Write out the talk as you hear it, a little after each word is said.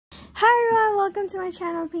welcome to my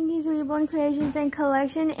channel, Pinky's Reborn Creations and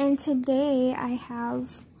Collection, and today I have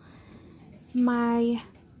my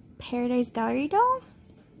Paradise Gallery doll.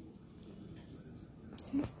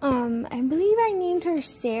 I believe I named her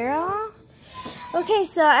Sarah. Okay,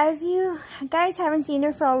 so as you guys haven't seen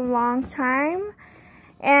her for a long time,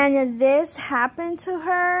 and this happened to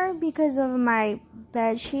her because of my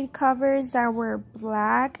bedsheet covers that were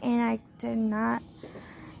black, and I did not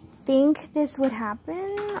think this would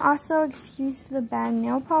happen. Also, excuse the bad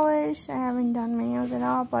nail polish. I haven't done my nails at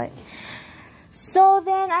all, but so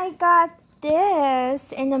then I got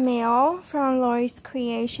this in the mail from Lori's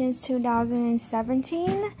Creations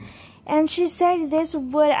 2017, and she said this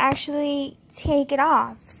would actually take it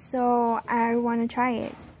off, so I want to try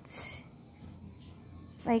it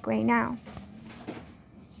like right now.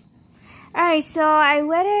 Alright, so I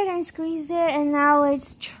wet it and squeezed it, and now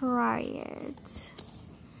let's try it.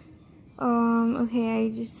 Okay, I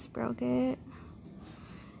just broke it.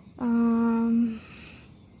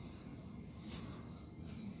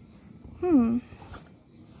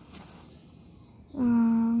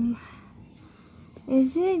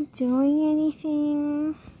 Is it doing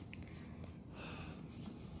anything?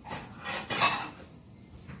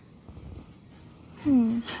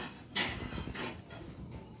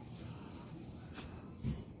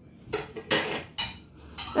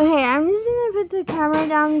 Okay, I'm just gonna put the camera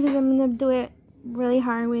down because I'm gonna do it really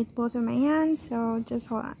hard with both of my hands, so just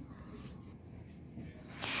hold on.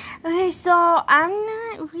 Okay, so I'm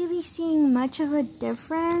not really seeing much of a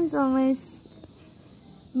difference unless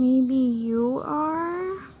maybe you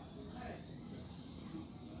are.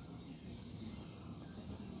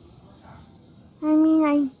 I mean,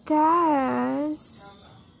 I guess.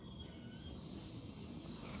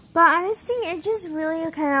 But honestly, it just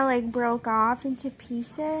really kind of like broke off into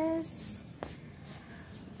pieces.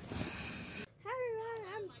 Hi everyone,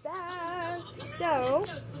 I'm back. So,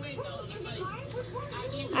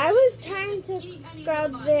 I was trying to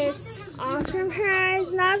scrub this off from her.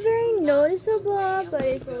 It's not very noticeable, but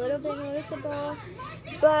it's a little bit noticeable.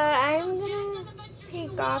 But I'm gonna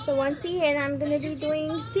take off the onesie, and I'm gonna be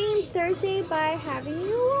doing Theme Thursday by having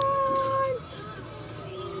you on.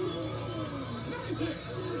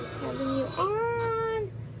 Having you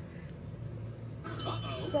on.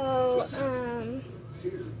 So,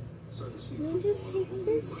 let me just take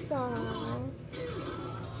this off.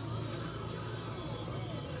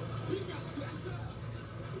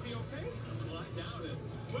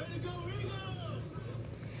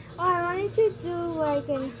 Oh, I wanted to do like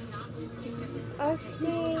an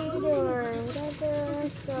update or whatever,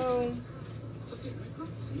 so.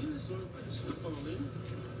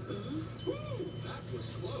 That was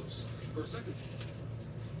close. For a second,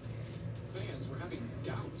 fans were having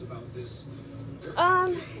doubts about this.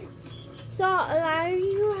 So a lot of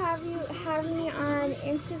you have me on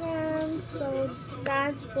Instagram, so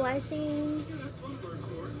that's blessings.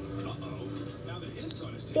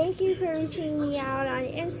 Thank you for reaching me out on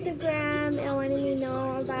Instagram and letting me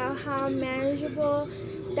know about how manageable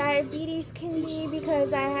diabetes can be,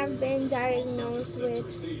 because I have been diagnosed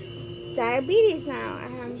with diabetes now. I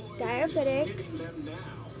am diabetic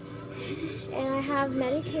and I have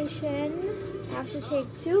medication. I have to take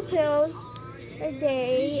 2 pills a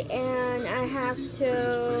day, and I have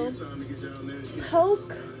to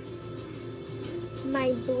poke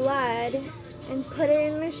my blood and put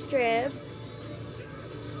it in a strip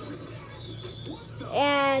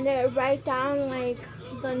and write down like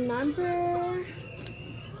the number,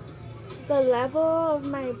 the level of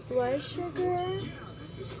my blood sugar.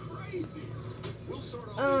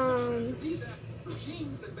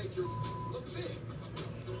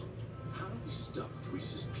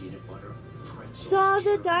 So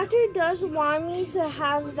the doctor does want me to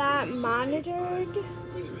have that monitored,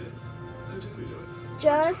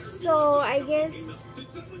 just so I guess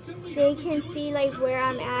they can see like where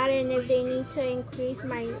I'm at and if they need to increase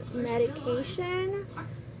my medication.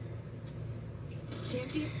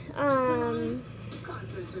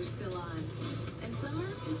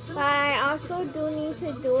 But I also do need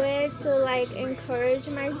to do it to like encourage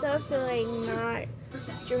myself to like not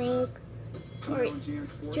drink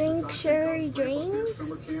sugary drinks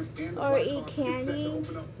or eat candy.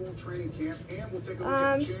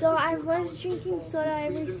 So I was drinking soda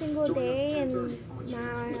every single day, and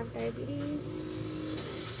now I have diabetes.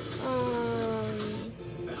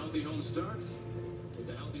 The healthy home starts with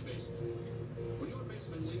the healthy basement. When your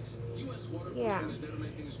basement leaks, U.S. Water is there to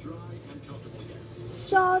make things dry and comfortable again.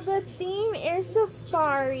 So the theme is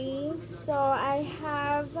safari. So I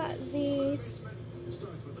have these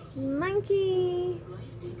monkey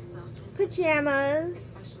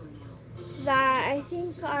pajamas that I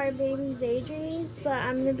think are baby Zadries, but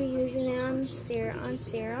I'm going to be using it on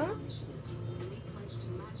Sarah.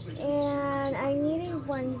 And I need a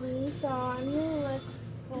onesie, so I'm going to look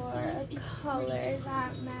for a color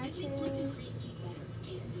that matches.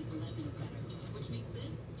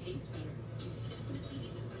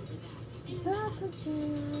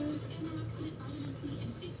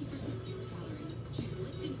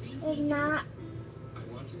 If not,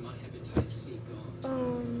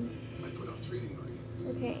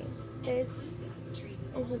 okay, this is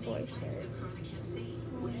a boy shirt.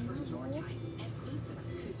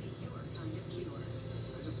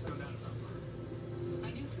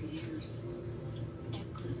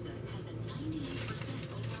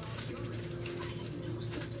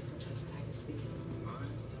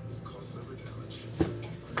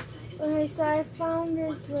 Okay, so I found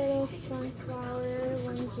this little sunflower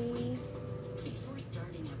onesie. Before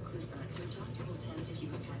starting Epclusa, your doctor will test if you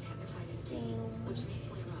have had hepatitis B, which may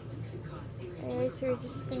flare up and could cause serious so we're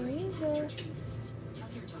just gonna use it. Tell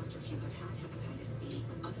your doctor if you have had hepatitis B,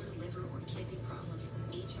 other liver or kidney problems,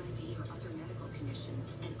 HIV or other medical conditions,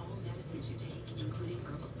 and all medicines you take, including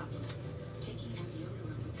herbal supplements. Taking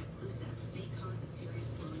amiodarone with Epclusa may cause a serious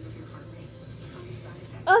slowing of your heart rate.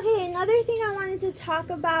 Okay, another thing I wanted to talk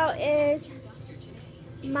about is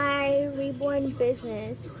my reborn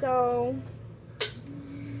business. So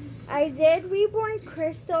I did reborn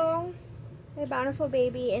Crystal, a bountiful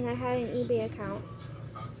baby, and I had an eBay account.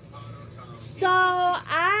 So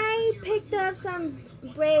I picked up some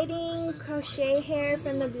braiding crochet hair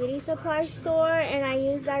from the beauty supply store, and I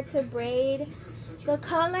used that to braid. The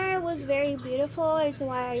color was very beautiful. It's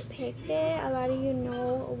why I picked it. A lot of you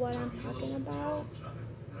know what I'm talking about.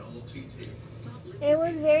 It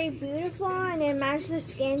was very beautiful and it matched the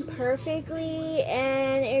skin perfectly,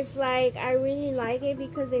 and it's like I really like it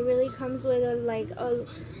because it really comes with a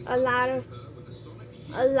lot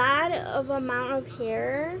of amount of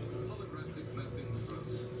hair.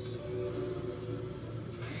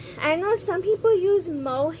 I know some people use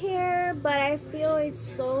mohair, but I feel it's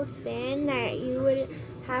so thin that you would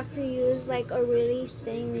have to use like a really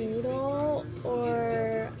thin needle,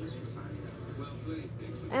 or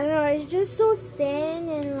I don't know, it's just so thin,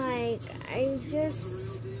 and like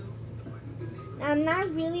I'm not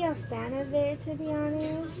really a fan of it, to be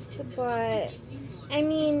honest. But I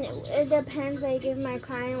mean, it depends. Like if my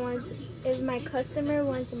customer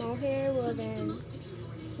wants mohair, well then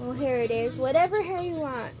mohair it is, whatever hair you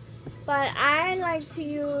want. But I like to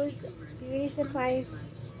use beauty supply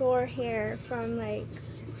store hair from like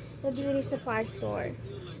the beauty supply store.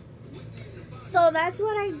 So that's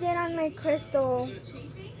what I did on my Crystal,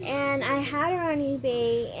 and I had her on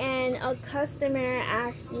eBay, and a customer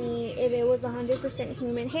asked me if it was 100%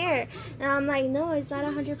 human hair, and I'm like, no, it's not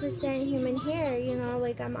 100% human hair, you know,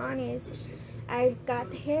 like I'm honest. I got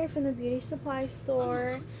the hair from the beauty supply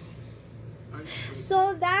store.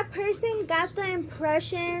 So that person got the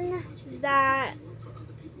impression that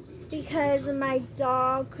because my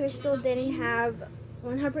dog Crystal didn't have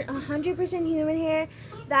 100% human hair,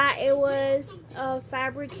 that it was a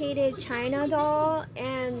fabricated China doll,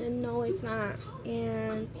 and no, it's not.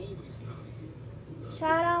 And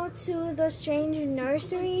shout out to the Strange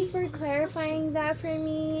Nursery for clarifying that for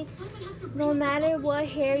me. No matter what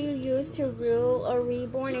hair you use to rule a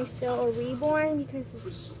reborn, it's still a reborn because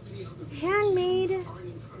it's handmade,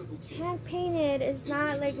 hand painted. It's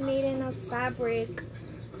not like made in a fabric.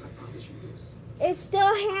 It's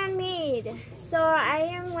still handmade. So I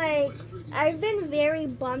am like, I've been very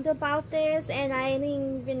bummed about this, and I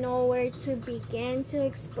didn't even know where to begin to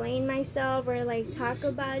explain myself or like talk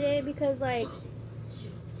about it, because like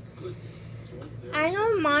I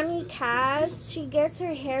know Mommy Cass, she gets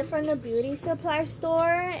her hair from the beauty supply store,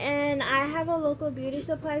 and I have a local beauty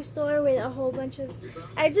supply store with a whole bunch of,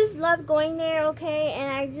 I just love going there, okay, and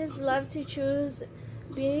I just love to choose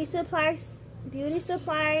beauty supply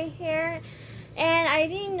hair. And I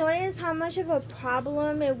didn't notice how much of a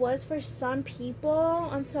problem it was for some people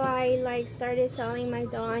until I like started selling my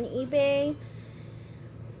doll on eBay,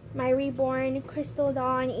 my reborn Crystal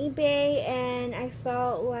doll on eBay, and I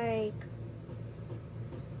felt like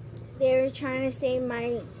they were trying to say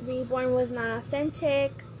my reborn was not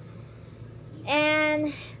authentic,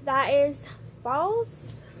 and that is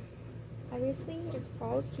false. Obviously, it's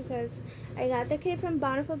false because I got the kid from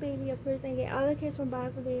Bountiful Baby. Of course, I get all the kids from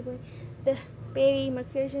Bountiful Baby, the Baby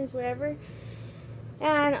McPherson's, wherever.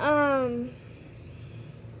 And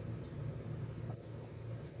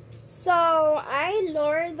so I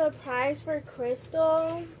lowered the price for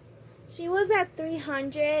Crystal. She was at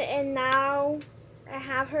 $300, and now I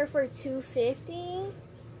have her for $250.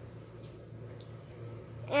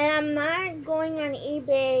 And I'm not going on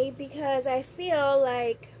eBay because I feel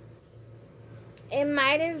like it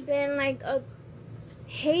might have been like a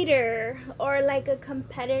hater or like a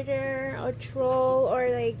competitor or troll or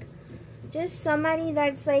like just somebody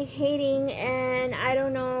that's like hating, and I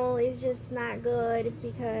don't know, it's just not good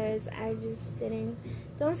because I just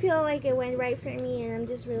don't feel like it went right for me, and I'm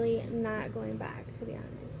just really not going back, to be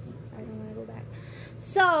honest. I don't want to go back.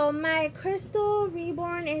 So my Crystal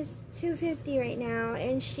Reborn is $250 right now,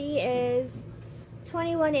 and she is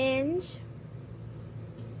 21 inch.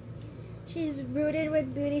 She's rooted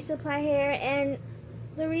with Beauty Supply hair, and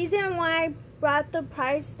the reason why I brought the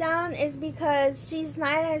price down is because she's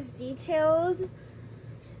not as detailed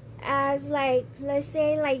as, like, let's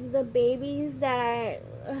say like the babies that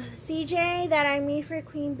CJ that I made for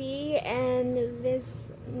Queen Bee, and this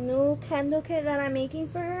new candle kit that I'm making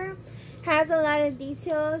for her has a lot of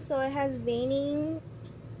details, so it has veining.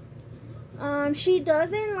 She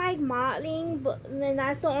doesn't like mottling, but then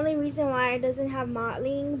that's the only reason why it doesn't have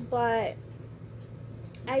mottling, but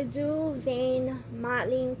I do vein,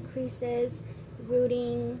 mottling, creases,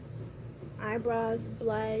 rooting, eyebrows,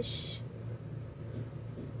 blush.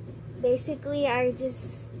 Basically, I just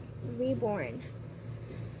reborn.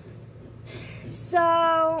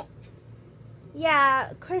 So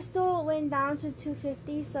yeah, Crystal went down to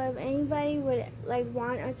 $250. So if anybody would like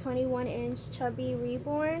want a 21 inch chubby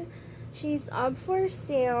reborn, she's up for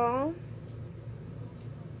sale.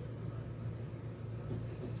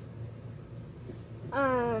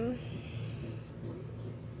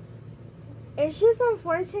 It's just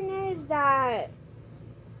unfortunate that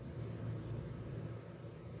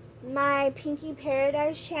my Pinky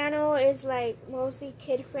Paradise channel is like mostly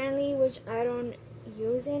kid friendly, which I don't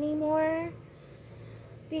use anymore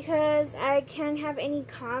because I can't have any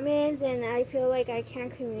comments and I feel like I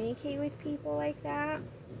can't communicate with people like that.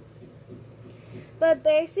 But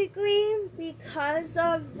basically, because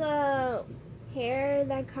of the hair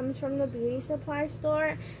that comes from the beauty supply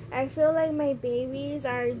store, I feel like my babies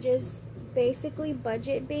are just basically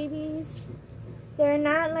budget babies. They're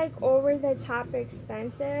not like over the top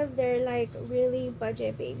expensive, they're like really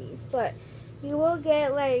budget babies. But you will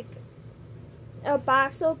get like a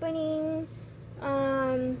box opening,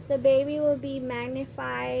 the baby will be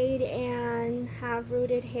magnified and have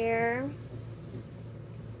rooted hair,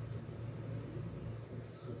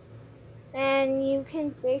 and you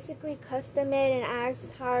can basically custom it and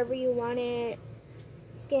ask however you want it,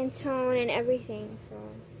 skin tone and everything. So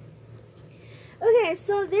okay,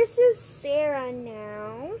 so this is Sarah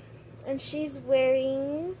now, and she's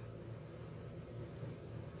wearing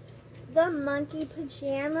the monkey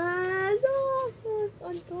pajamas. Oh, so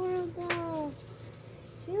adorable.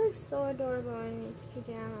 She looks so adorable in these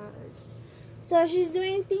pajamas. So she's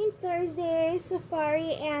doing Theme Thursday,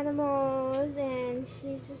 safari animals, and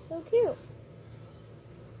she's just so cute.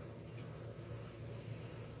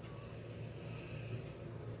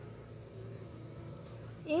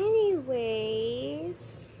 Anyways,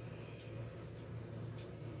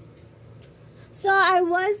 so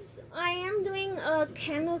I am doing a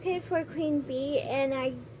candle kit for Queen Bee, and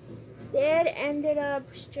I ended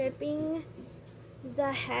up stripping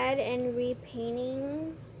the head and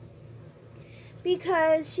repainting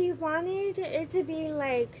because she wanted it to be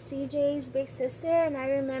like CJ's big sister, and I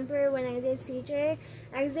remember when I did CJ,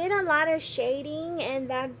 I did a lot of shading, and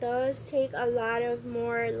that does take a lot of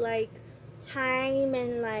more like time,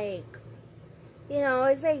 and like, you know,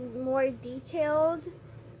 it's like more detailed,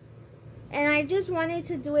 and I just wanted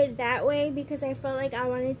to do it that way because I felt like I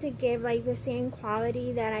wanted to give like the same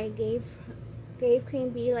quality that I gave Queen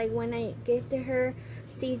Bee, like when I gifted her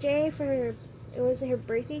CJ for her, it was her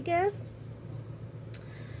birthday gift.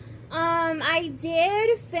 I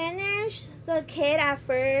did finish the kit at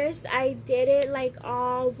first. I did it like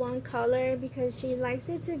all one color because she likes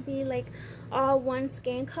it to be like all one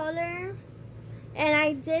skin color, and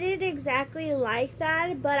I did it exactly like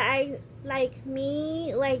that, but I like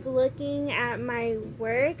looking at my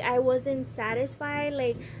work, I wasn't satisfied.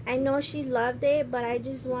 Like, I know she loved it, but I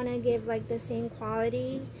just want to give like the same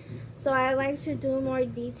quality. So I like to do more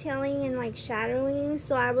detailing and like shadowing.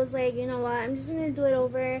 So I was like, you know what, I'm just gonna do it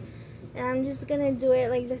over, and I'm just gonna do it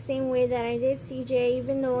like the same way that I did CJ,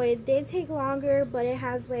 even though it did take longer, but it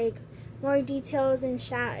has like more details and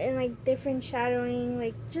like different shadowing,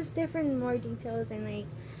 like just different more details, and like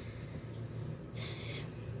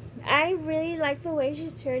I really like the way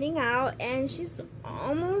she's turning out, and she's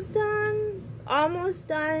almost done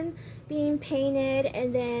being painted,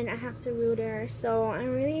 and then I have to root her. So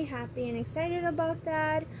I'm really happy and excited about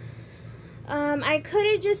that. I could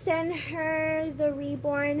have just sent her the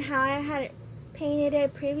reborn how I had painted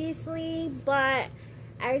it previously, but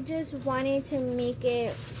I just wanted to make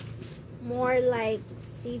it more like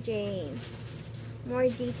CJ, more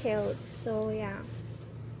detailed. So yeah.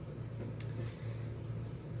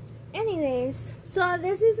 Anyways, so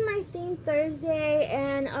this is my theme Thursday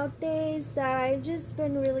and updates that I've just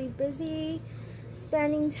been really busy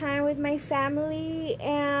spending time with my family,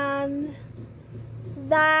 and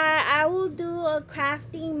that I will do a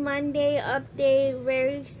Crafting Monday update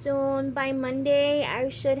very soon. By Monday, I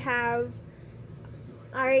should have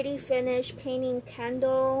already finished painting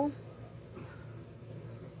Kendall.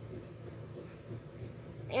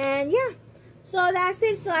 And yeah, so that's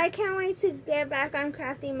it. So I can't wait to get back on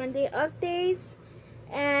Crafting Monday updates.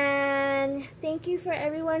 And thank you for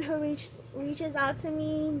everyone who reaches out to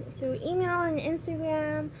me through email and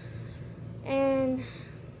Instagram. And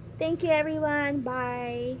thank you, everyone.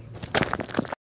 Bye.